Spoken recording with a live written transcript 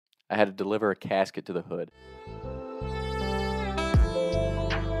I had to deliver a casket to the hood.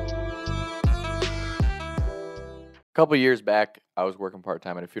 A couple years back, I was working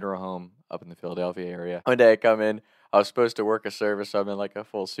part-time at a funeral home up in the Philadelphia area. One day I come in, I was supposed to work a service, so I'm in like a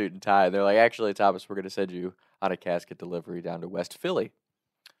full suit and tie. And they're like, actually, Thomas, we're going to send you on a casket delivery down to West Philly.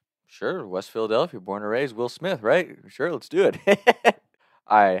 Sure, West Philadelphia, born and raised, Will Smith, right? Sure, let's do it.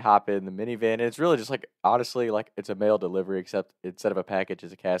 I hop in the minivan, and it's really just like, honestly, like it's a mail delivery, except instead of a package,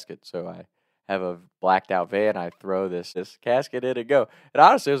 it's a casket. So I have a blacked out van. I throw this casket in and go. And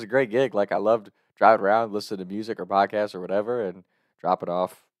honestly, it was a great gig. Like I loved driving around, listening to music or podcasts or whatever, and dropping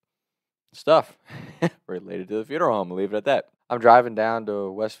off stuff related to the funeral home. Leave it at that. I'm driving down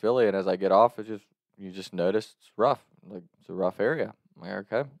to West Philly, and as I get off, you just notice it's rough. Like it's a rough area. I'm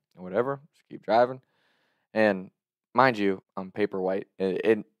like, okay, whatever. Just keep driving. And mind you, I'm paper white,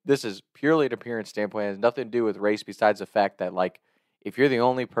 and this is purely an appearance standpoint. It has nothing to do with race, besides the fact that like if you're the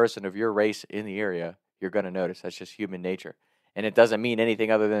only person of your race in the area, you're gonna notice. That's just human nature. And it doesn't mean anything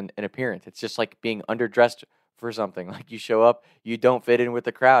other than an appearance. It's just like being underdressed for something. Like you show up, you don't fit in with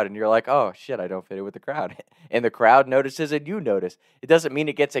the crowd, and you're like, oh shit, I don't fit in with the crowd. And the crowd notices and you notice. It doesn't mean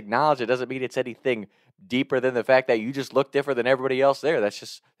it gets acknowledged. It doesn't mean it's anything deeper than the fact that you just look different than everybody else there. That's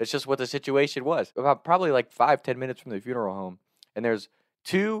just what the situation was. About probably like 5-10 minutes from the funeral home, and there's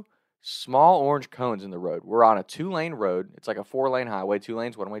two small orange cones in the road. We're on a 2-lane road. It's like a 4-lane highway, 2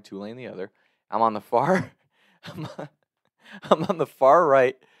 lanes one way, 2 lane the other. I'm on the far I'm on the far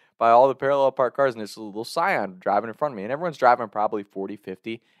right by all the parallel parked cars, and there's a little Scion driving in front of me. And everyone's driving probably 40,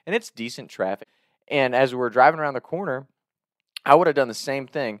 50, and it's decent traffic. And as we were driving around the corner, I would have done the same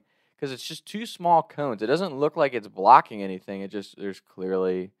thing because it's just 2 small cones. It doesn't look like it's blocking anything. There's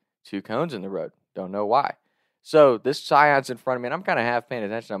clearly 2 cones in the road. Don't know why. So this Scion's in front of me, and I'm kind of half paying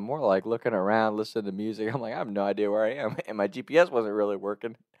attention. I'm more like looking around, listening to music. I'm like, I have no idea where I am. And my GPS wasn't really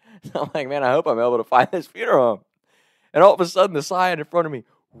working. So I'm like, man, I hope I'm able to find this funeral home. And all of a sudden, the Scion in front of me,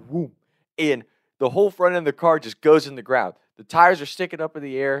 whoom, and the whole front end of the car just goes in the ground. The tires are sticking up in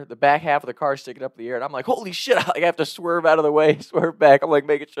the air. The back half of the car is sticking up in the air. And I'm like, holy shit, I have to swerve out of the way, swerve back. I'm like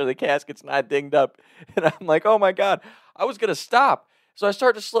making sure the casket's not dinged up. And I'm like, oh my God, I was going to stop. So I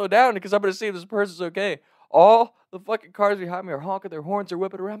start to slow down because I'm going to see if this person's okay. All the fucking cars behind me are honking their horns, they're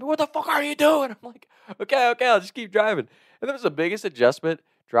whipping around me. What the fuck are you doing? I'm like, okay, I'll just keep driving. And that was the biggest adjustment.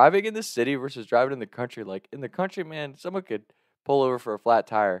 Driving in the city versus driving in the country. Like, in the country, man, someone could pull over for a flat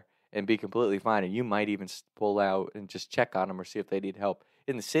tire and be completely fine, and you might even pull out and just check on them or see if they need help.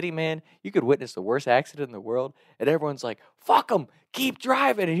 In the city, man, you could witness the worst accident in the world, and everyone's like, fuck them, keep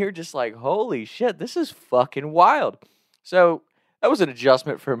driving, and you're just like, holy shit, this is fucking wild. So, that was an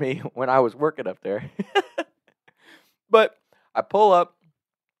adjustment for me when I was working up there. But I pull up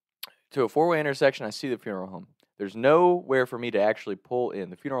to a 4-way intersection, I see the funeral home. There's nowhere for me to actually pull in.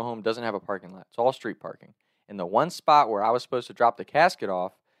 The funeral home doesn't have a parking lot. It's all street parking. And the one spot where I was supposed to drop the casket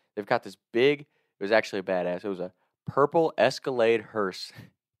off, they've got this big, it was actually a badass. It was a purple Escalade hearse,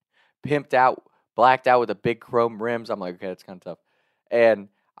 pimped out, blacked out with the big chrome rims. I'm like, okay, that's kind of tough. And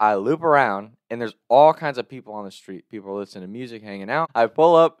I loop around, and there's all kinds of people on the street. People are listening to music, hanging out. I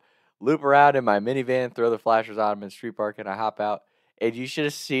pull up, loop around in my minivan, throw the flashers on them in street parking. I hop out. And you should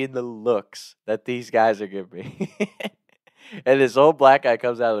have seen the looks that these guys are giving me. And this old black guy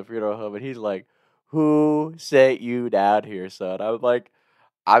comes out of the funeral home, and he's like, who sent you down here, son? I was like,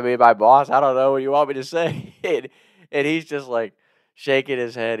 I mean, my boss, I don't know what you want me to say. And he's just like shaking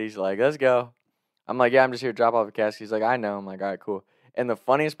his head. He's like, let's go. I'm like, yeah, I'm just here to drop off the casket. He's like, I know. I'm like, all right, cool. And the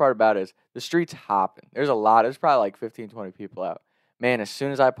funniest part about it is the street's hopping. There's probably like 15, 20 people out. Man, as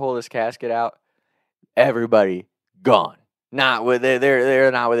soon as I pull this casket out, everybody gone.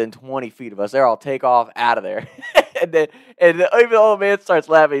 They're not within 20 feet of us. They're all take off out of there. and even the old man starts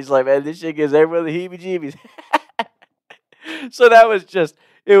laughing. He's like, man, this shit gives everyone the heebie-jeebies. So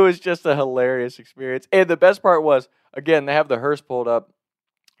it was just a hilarious experience. And the best part was, again, they have the hearse pulled up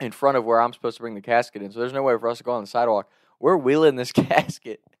in front of where I'm supposed to bring the casket in. So there's no way for us to go on the sidewalk. We're wheeling this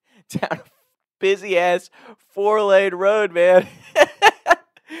casket down a busy-ass 4-lane road, man.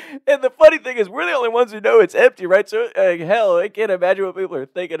 And the funny thing is, we're the only ones who know it's empty, right? So, hell, I can't imagine what people are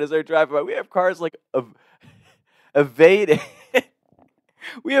thinking as they're driving by. We have cars like evading.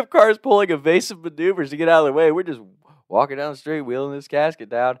 We have cars pulling evasive maneuvers to get out of the way. We're just walking down the street, wheeling this casket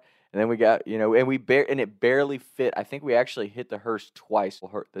down, and then we got, and it barely fit. I think we actually hit the hearse twice.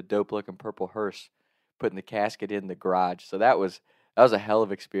 The dope-looking purple hearse, putting the casket in the garage. So that was a hell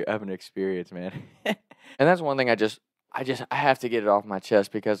of an experience, man. And that's one thing I have to get it off my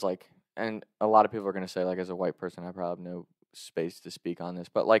chest because, like, and a lot of people are going to say, like, as a white person, I probably have no space to speak on this.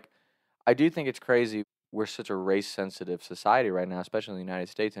 But, like, I do think it's crazy we're such a race sensitive society right now, especially in the United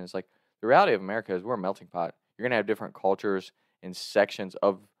States. And it's like the reality of America is we're a melting pot. You're gonna have different cultures and sections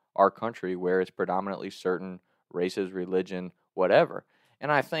of our country where it's predominantly certain races, religion, whatever.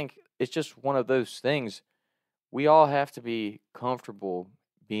 And I think it's just one of those things. We all have to be comfortable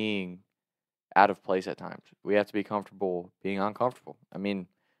being out of place at times. We have to be comfortable being uncomfortable. I mean,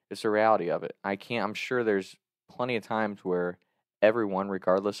 it's the reality of it. I'm sure there's plenty of times where everyone,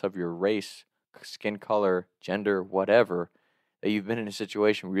 regardless of your race, skin color, gender, whatever, that you've been in a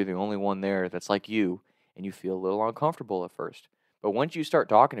situation where you're the only one there that's like you, and you feel a little uncomfortable at first. But once you start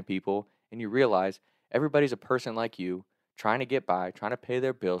talking to people and you realize everybody's a person like you, trying to get by, trying to pay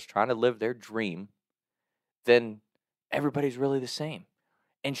their bills, trying to live their dream, then everybody's really the same.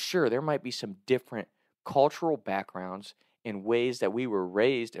 And sure, there might be some different cultural backgrounds and ways that we were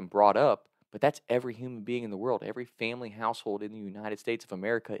raised and brought up, but that's every human being in the world. Every family household in the United States of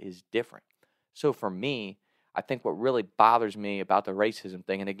America is different. So for me, I think what really bothers me about the racism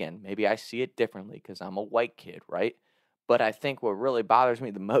thing, and again, maybe I see it differently because I'm a white kid, right? But I think what really bothers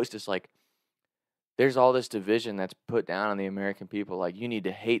me the most is like, there's all this division that's put down on the American people. Like, you need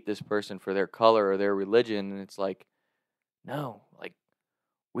to hate this person for their color or their religion. And it's like, no, like,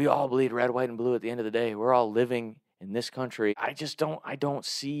 we all bleed red, white, and blue at the end of the day. We're all living in this country. I don't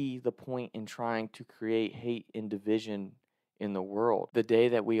see the point in trying to create hate and division in the world. The day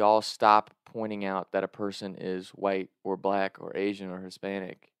that we all stop pointing out that a person is white or black or Asian or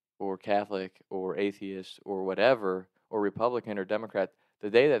Hispanic or Catholic or atheist or whatever, or Republican or Democrat, the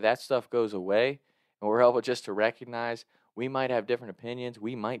day that that stuff goes away and we're able just to recognize we might have different opinions,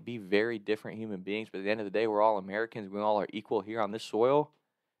 we might be very different human beings, but at the end of the day, we're all Americans, we all are equal here on this soil.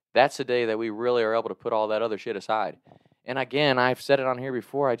 That's the day that we really are able to put all that other shit aside. And again, I've said it on here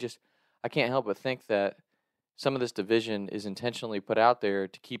before, I can't help but think that some of this division is intentionally put out there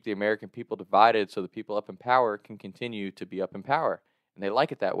to keep the American people divided so the people up in power can continue to be up in power. And they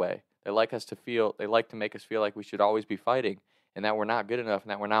like it that way. They like to make us feel like we should always be fighting and that we're not good enough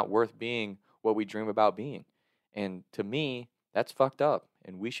and that we're not worth being what we dream about being. And to me, that's fucked up.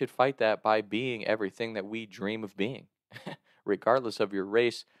 And we should fight that by being everything that we dream of being, regardless of your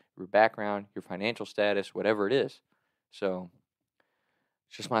race, your background, your financial status, whatever it is. So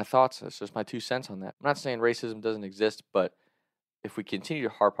it's just my thoughts. It's just my 2 cents on that. I'm not saying racism doesn't exist, but if we continue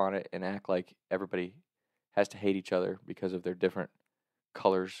to harp on it and act like everybody has to hate each other because of their different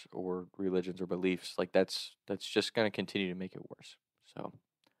colors or religions or beliefs, like that's just going to continue to make it worse. So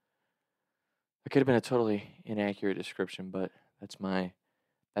it could have been a totally inaccurate description, but that's my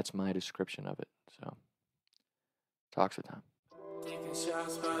description of it. So talks of time. Taking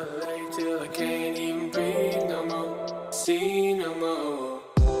shots by the lake till I can't even breathe no more, see no more.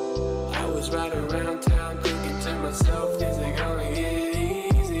 I was riding around town thinking to myself, is it gonna get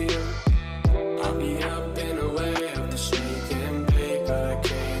easier? I'll be up and away up the street getting paid, but I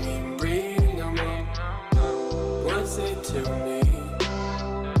can't even breathe no more. What's it to me?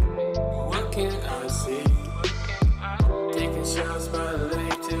 What can I see? Taking shots by the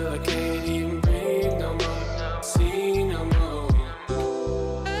lake till I can't even breathe no more, see no more.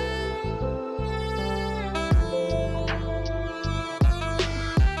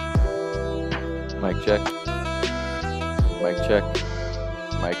 Mic check. Mic check.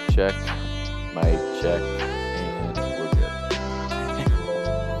 Mic check. Mic check.